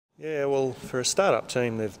Yeah, well, for a start-up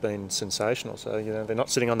team, they've been sensational. So, they're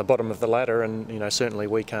not sitting on the bottom of the ladder, and, certainly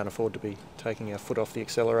we can't afford to be taking our foot off the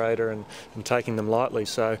accelerator and taking them lightly.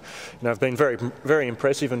 So, they've been very, very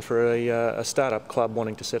impressive, and for a start-up club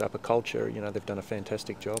wanting to set up a culture, they've done a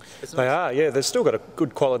fantastic job. They are, yeah. They've still got a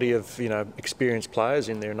good quality of, experienced players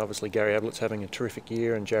in there, and obviously Gary Ablett's having a terrific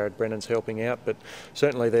year, and Jared Brennan's helping out. But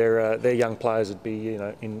certainly their young players would be,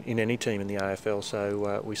 in any team in the AFL.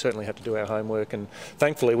 So we certainly had to do our homework, and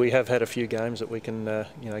thankfully we have had a few games that we can,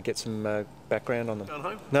 get some background on them. Gone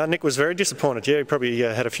home? No, Nick was very disappointed. Yeah, he probably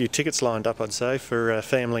had a few tickets lined up, I'd say, for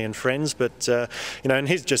family and friends. But and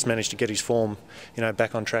he's just managed to get his form,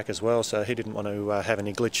 back on track as well. So he didn't want to have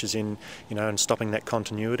any glitches in, and stopping that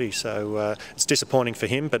continuity. So it's disappointing for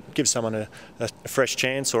him, but gives someone a fresh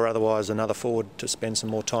chance, or otherwise another forward to spend some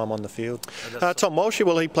more time on the field. Tom Walsh,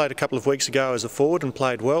 well, he played a couple of weeks ago as a forward and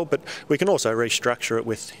played well, but we can also restructure it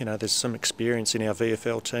with, there's some experience in our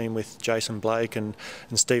VFL team with Jason Blake and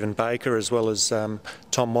Stephen Baker, as well as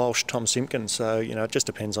Tom Walsh, Tom Simpkins. So, it just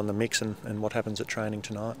depends on the mix and what happens at training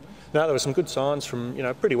tonight. No, there were some good signs from,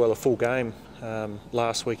 pretty well a full game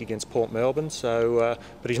last week against Port Melbourne. So,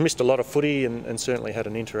 but he's missed a lot of footy and certainly had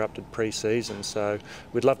an interrupted pre-season. So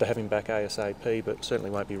we'd love to have him back ASAP, but certainly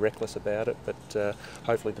won't be reckless about it. But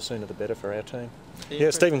hopefully the sooner the better for our team.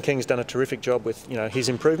 Yeah, Stephen King's done a terrific job with, his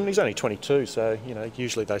improvement. He's only 22, so,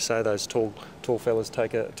 usually they say those tall fellas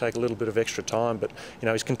take a little bit of extra time. But,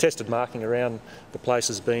 his contested marking around the place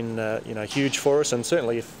has been, huge for us. And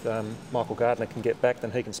certainly if Michael Gardner can get back,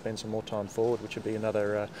 then he can spend some more time forward, which would be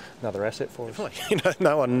another asset for us.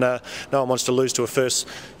 No one wants to lose to a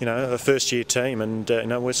first-year team, and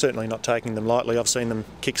we're certainly not taking them lightly. I've seen them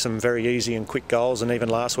kick some very easy and quick goals, and even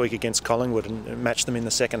last week against Collingwood, and match them in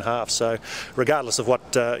the second half. So, regardless of what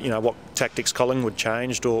what tactics Collingwood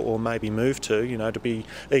changed or maybe moved to, to be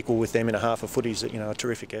equal with them in a half of footy is a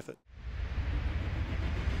terrific effort.